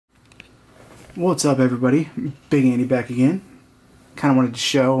What's up, everybody? Big Andy back again. Kind of wanted to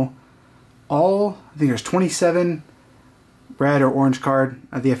show all, I think there's 27 red or orange card.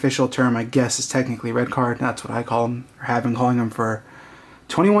 The official term, I guess, is technically red card. That's what I call them, or have been calling them for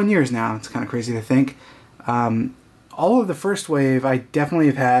 21 years now. It's kind of crazy to think. All of the first wave I definitely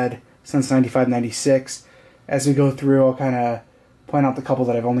have had since 95, 96. As we go through, I'll kind of point out the couple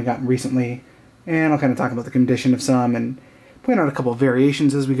that I've only gotten recently, and I'll kind of talk about the condition of some and point out a couple of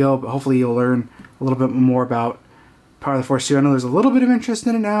variations as we go, but hopefully you'll learn a little bit more about Power of the Force 2. I know there's a little bit of interest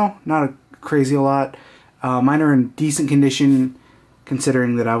in it now, not a crazy a lot. Mine are in decent condition,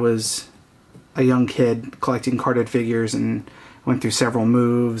 considering that I was a young kid collecting carded figures and went through several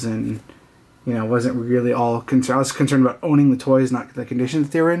moves, and wasn't really all concerned. I was concerned about owning the toys, not the condition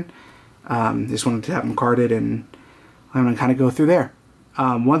that they were in. Just wanted to have them carded, and I'm going to kind of go through there.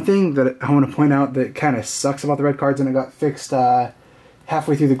 One thing that I want to point out that kind of sucks about the red cards, and it got fixed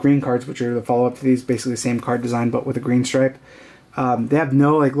halfway through the green cards, which are the follow-up to these, basically the same card design but with a green stripe. They have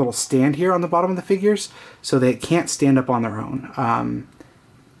no little stand here on the bottom of the figures, so they can't stand up on their own.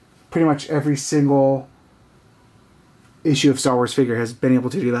 Pretty much every single issue of Star Wars figure has been able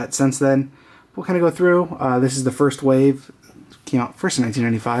to do that since then. We'll kind of go through. This is the first wave. Came out first in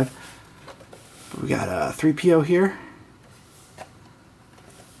 1995. We got a 3PO here.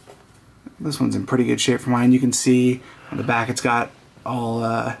 This one's in pretty good shape for mine. You can see on the back it's got all,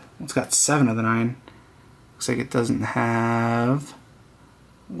 it's got 7 of the 9. Looks like it doesn't have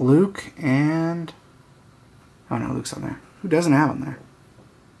Luke and, oh no, Luke's on there. Who doesn't have him there?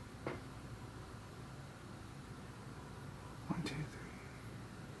 1, 2, 3.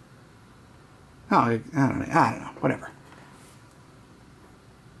 Oh, I don't know, whatever.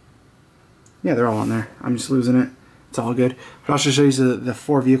 Yeah, they're all on there. I'm just losing it. It's all good. But I'll just show you the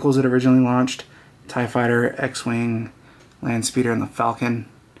 4 vehicles that originally launched: TIE Fighter, X-Wing, Land Speeder, and the Falcon.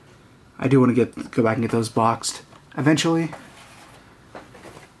 I do want to go back and get those boxed eventually.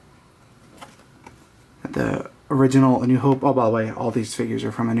 The original A New Hope. Oh, by the way, all these figures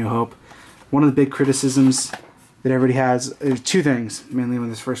are from A New Hope. One of the big criticisms that everybody has is 2 things, mainly with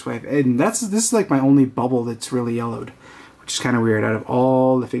this first wave. And this is like my only bubble that's really yellowed, which is kind of weird. Out of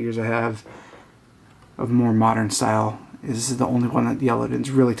all the figures I have of more modern style, this is the only one that yellowed, and it's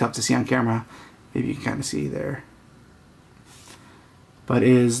really tough to see on camera. Maybe you can kind of see there. But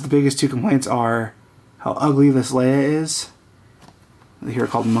the biggest 2 complaints are how ugly this Leia is. Here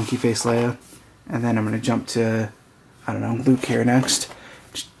called Monkey Face Leia. And then I'm going to jump to, I don't know, Luke here next.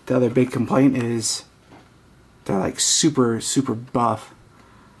 The other big complaint is they're like super, super buff,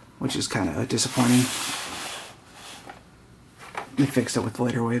 which is kind of disappointing. They fixed it with the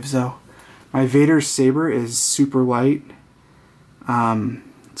later waves though. My Vader's saber is super light.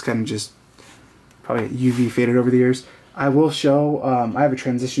 It's kind of just probably UV faded over the years. I will show, I have a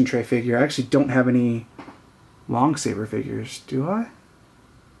transition tray figure. I actually don't have any long saber figures, do I?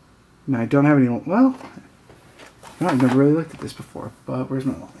 No, I don't have any, well, I've never really looked at this before, but where's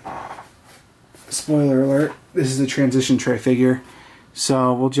my long? Spoiler alert, this is a transition tray figure,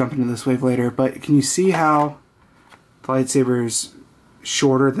 so we'll jump into this wave later. But can you see how the lightsaber is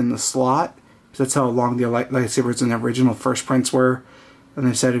shorter than the slot? So that's how long the lightsabers in the original first prints were, and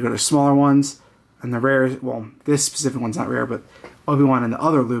they decided to go to smaller ones. And the rare, well, this specific one's not rare, but Obi-Wan and the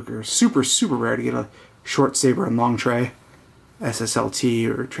other Luke are super, super rare to get a short saber and long tray, SSLT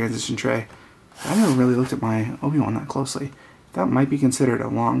or transition tray. I never really looked at my Obi-Wan that closely. That might be considered a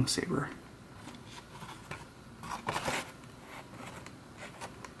long saber.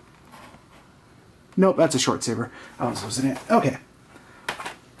 Nope, that's a short saber. I was losing it. Okay.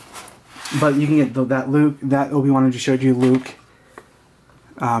 But you can get that Obi-Wan I just showed you, Luke.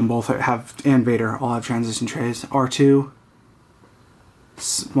 Both have, and Vader, all have transition trays. R2,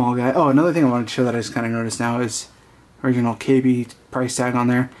 small guy. Oh, another thing I wanted to show that I just kind of noticed now is original KB price tag on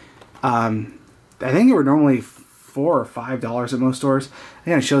there. I think they were normally $4 or $5 at most stores. It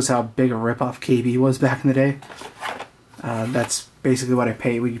kind of shows how big a ripoff KB was back in the day. That's basically what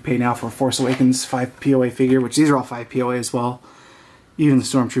you pay now for Force Awakens 5 POA figure, which these are all 5 POA as well. Even the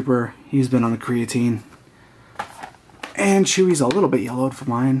Stormtrooper, he's been on the creatine. And Chewie's a little bit yellowed for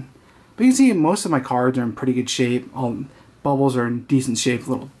mine. But you can see most of my cards are in pretty good shape. All bubbles are in decent shape,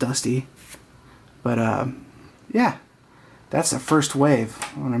 a little dusty. But yeah, that's the first wave.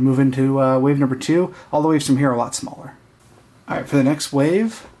 I'm going to move into wave number 2. All the waves from here are a lot smaller. Alright, for the next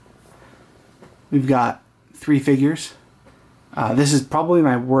wave, we've got 3 figures. This is probably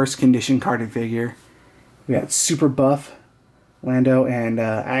my worst condition carded figure. We got super buff Lando, and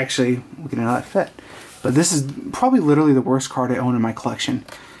actually, looking at how that fit. But this is probably literally the worst card I own in my collection.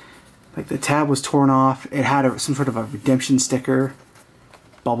 Like, the tab was torn off. It had some sort of a redemption sticker.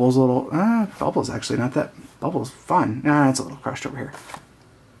 Bubble's a little, Bubble's actually not that, Bubble's fun. Nah, it's a little crushed over here.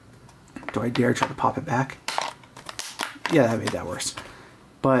 Do I dare try to pop it back? Yeah, that made that worse.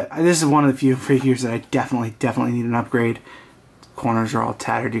 But this is one of the few figures that I definitely need an upgrade. Corners are all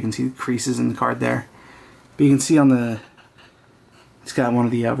tattered. You can see the creases in the card there. But you can see on the, it's got one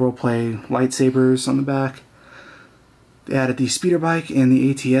of the roleplay lightsabers on the back. They added the speeder bike and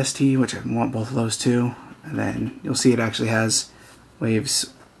the ATST, which I want both of those too. And then you'll see it actually has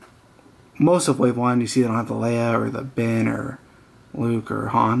waves. Most of wave 1, you see they don't have the Leia or the Ben or Luke or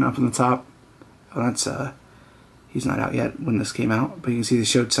Han up on the top. Oh, that's he's not out yet when this came out, but you can see they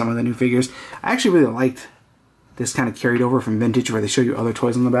showed some of the new figures. I actually really liked this kind of carried over from vintage where they show you other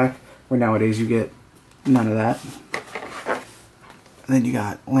toys on the back, where nowadays you get none of that. And then you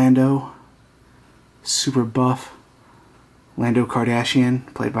got Lando, super buff Lando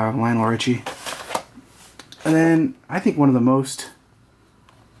Kardashian, played by Lionel Richie. And then I think one of the most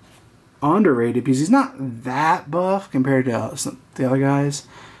underrated, because he's not that buff compared to the other guys.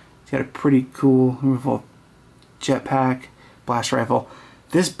 He's got a pretty cool jetpack, blast rifle.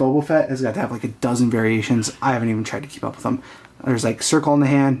 This Boba Fett has got to have like a dozen variations. I haven't even tried to keep up with them. There's like circle in the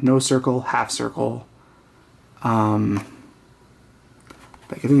hand, no circle, half circle. Like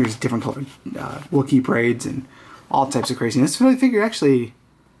I think there's different colored Wookiee braids and all types of craziness. This figure actually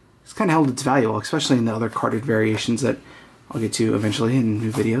has kind of held its value, especially in the other carded variations that I'll get to eventually in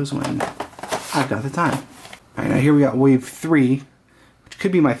new videos when I've got the time. Alright, now here we got wave 3, which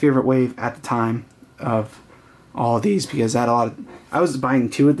could be my favorite wave at the time of all of these, because I was buying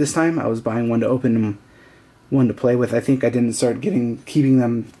 2 at this time. I was buying one to open and one to play with. I think I didn't start keeping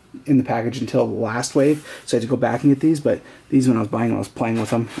them in the package until the last wave, so I had to go back and get these. But these, when I was buying, I was playing with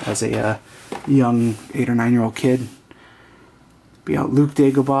them as a young 8 or 9 year old kid. We got Luke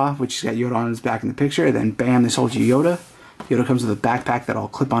Dagobah, which has got Yoda on his back in the picture. And then bam, they sold you Yoda. Yoda comes with a backpack that'll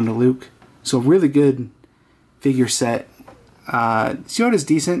clip onto Luke. So really good figure set. Yoda's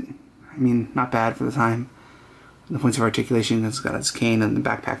decent. I mean, not bad for the time. The points of articulation, it's got his cane and the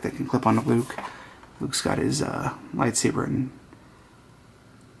backpack that can clip onto Luke. Luke's got his lightsaber and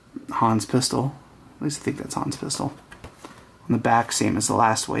Han's pistol. At least I think that's Han's pistol. On the back, same as the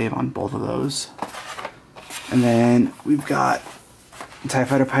last wave on both of those. And then we've got the TIE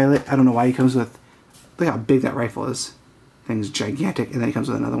Fighter pilot. I don't know why he comes with, look how big that rifle is. Thing's gigantic, and then he comes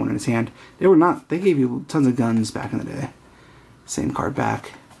with another one in his hand. They gave you tons of guns back in the day. Same card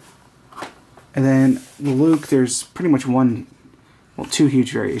back. And then the Luke, there's pretty much 2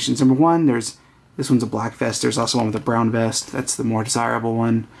 huge variations. Number 1, this one's a black vest. There's also one with a brown vest. That's the more desirable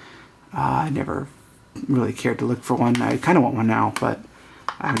one. I never really cared to look for one. I kind of want one now, but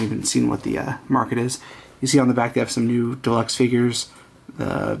I haven't even seen what the market is. You see on the back they have some new deluxe figures.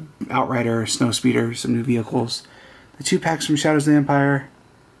 The Outrider, Snowspeeder, some new vehicles. The 2 packs from Shadows of the Empire.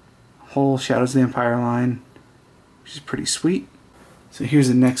 Whole Shadows of the Empire line, which is pretty sweet. So here's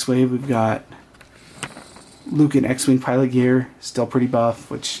the next wave. We've got Luke in X-Wing pilot gear, still pretty buff,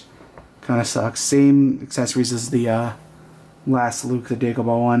 which kind of sucks. Same accessories as the last Luke, the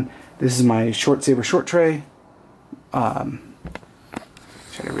Dagobah one. This is my short saber short tray. Try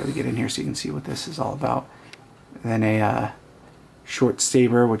to really get in here so you can see what this is all about. And then a short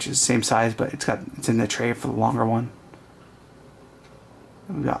saber, which is same size, but it's in the tray for the longer one.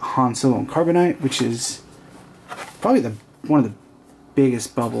 And we've got Han Solo and Carbonite, which is probably one of the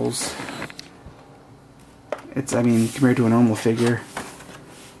biggest bubbles. I mean, compared to a normal figure,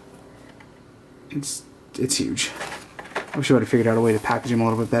 it's huge. I wish I would have figured out a way to package him a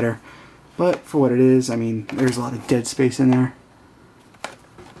little bit better. But for what it is, I mean, there's a lot of dead space in there.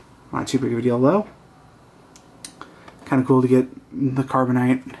 Not too big of a deal though. Kind of cool to get the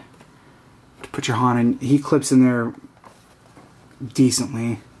Carbonite to put your Han in. He clips in there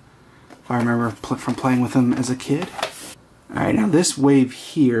decently, if I remember from playing with him as a kid. Alright, now this wave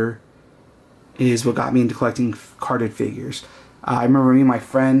here is what got me into collecting carded figures. I remember me and my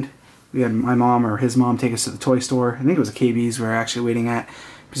friend, we had my mom or his mom take us to the toy store. I think it was a KB's we were actually waiting at,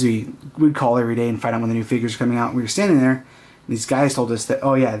 because we'd call every day and find out when the new figures were coming out. We were standing there, and these guys told us that,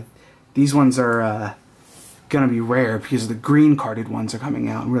 oh yeah, these ones are gonna be rare because the green carded ones are coming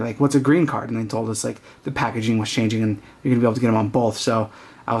out. And we were like, what's a green card? And they told us like the packaging was changing and you're gonna be able to get them on both. So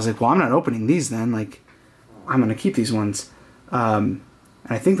I was like, well, I'm not opening these then. Like, I'm gonna keep these ones. And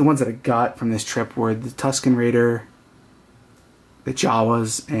I think the ones that I got from this trip were the Tusken Raider, the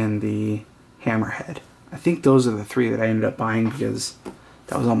Jawas, and the Hammerhead. I think those are the 3 that I ended up buying because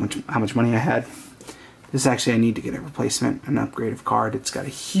that was how much money I had. This actually, I need to get a replacement, an upgrade of card. It's got a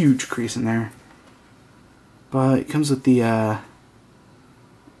huge crease in there. But it comes with the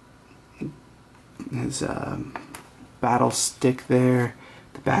his battle stick there.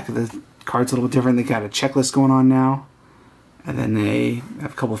 The back of the card's a little different. They got a checklist going on now. And then they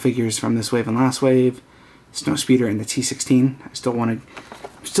have a couple figures from this wave and last wave. Snow Speeder and the T16. I'm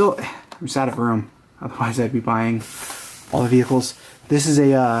just out of room. Otherwise I'd be buying all the vehicles. This is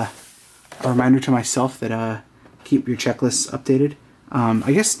a reminder to myself that keep your checklists updated.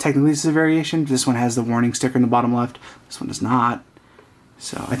 I guess technically this is a variation. This one has the warning sticker in the bottom left. This one does not.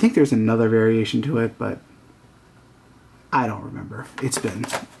 So I think there's another variation to it, but I don't remember. It's been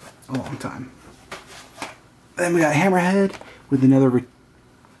a long time. Then we got Hammerhead with another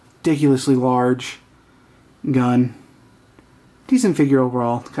ridiculously large gun. Decent figure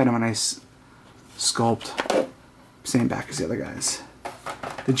overall. Kind of a nice sculpt. Same back as the other guys.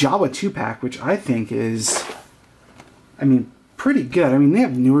 The Jawa 2-pack, which I think is, I mean, pretty good. I mean, they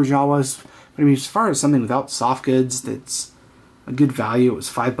have newer Jawas, but I mean, as far as something without soft goods that's a good value, it was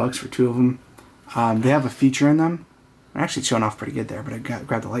 $5 for 2 of them. They have a feature in them. They're actually showing off pretty good there, but I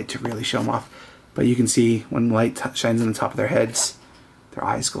grabbed the light to really show them off. But you can see when light shines on the top of their heads, their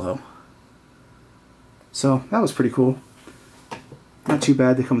eyes glow. So that was pretty cool. Not too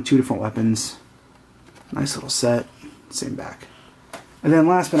bad. They come with 2 different weapons. Nice little set. Same back. And then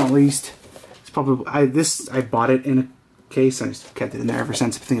last but not least, it's probably I bought it in a case. I just kept it in there ever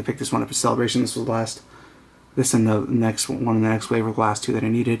since. I think I picked this one up at Celebration. This was the last. This and the next one in the next wave were the last 2 that I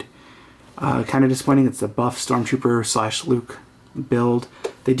needed. Kind of disappointing. It's the buff Stormtrooper / Luke build.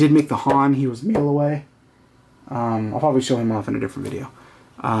 They did make the Han. He was meal away. I'll probably show him off in a different video.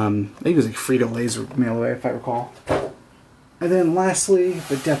 I think it was like Frito-Lay's mail away, if I recall. And then lastly,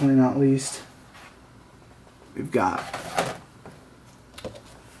 but definitely not least, we've got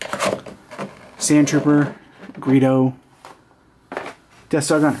Sand Trooper, Greedo, Death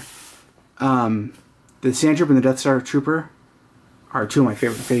Star Gunner. The Sand Trooper and the Death Star Trooper are 2 of my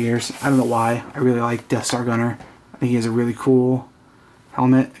favorite figures. I don't know why. I really like Death Star Gunner. I think he has a really cool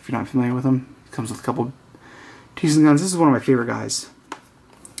helmet, if you're not familiar with him. He comes with a couple decent guns. This is one of my favorite guys.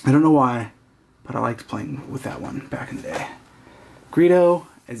 I don't know why, but I liked playing with that one back in the day. Greedo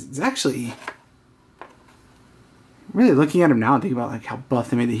is actually, really looking at him now and thinking about like how buff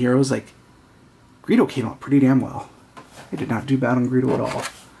they made the heroes, like Greedo came out pretty damn well. They did not do bad on Greedo at all.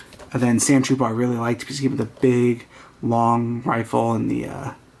 And then Sand Trooper I really liked because he came with the big, long rifle and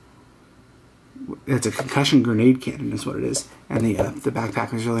the, it's a concussion grenade cannon is what it is. And the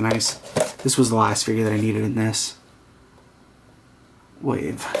backpack was really nice. This was the last figure that I needed in this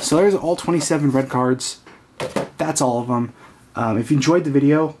wave. So there's all 27 red cards. That's all of them. If you enjoyed the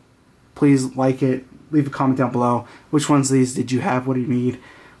video, please like it. Leave a comment down below. Which ones of these did you have? What do you need?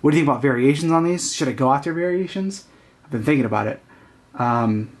 What do you think about variations on these? Should I go after variations? I've been thinking about it.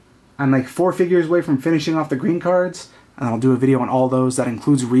 I'm like 4 figures away from finishing off the green cards, and I'll do a video on all those. That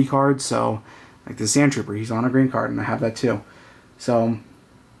includes recards, so like the Sand Trooper, he's on a green card, and I have that too. So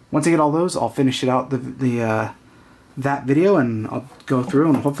once I get all those, I'll finish it out that video, and I'll go through,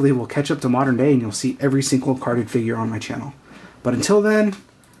 and hopefully we'll catch up to modern day, and you'll see every single carded figure on my channel. But until then,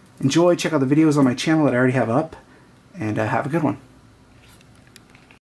 enjoy, check out the videos on my channel that I already have up, and have a good one.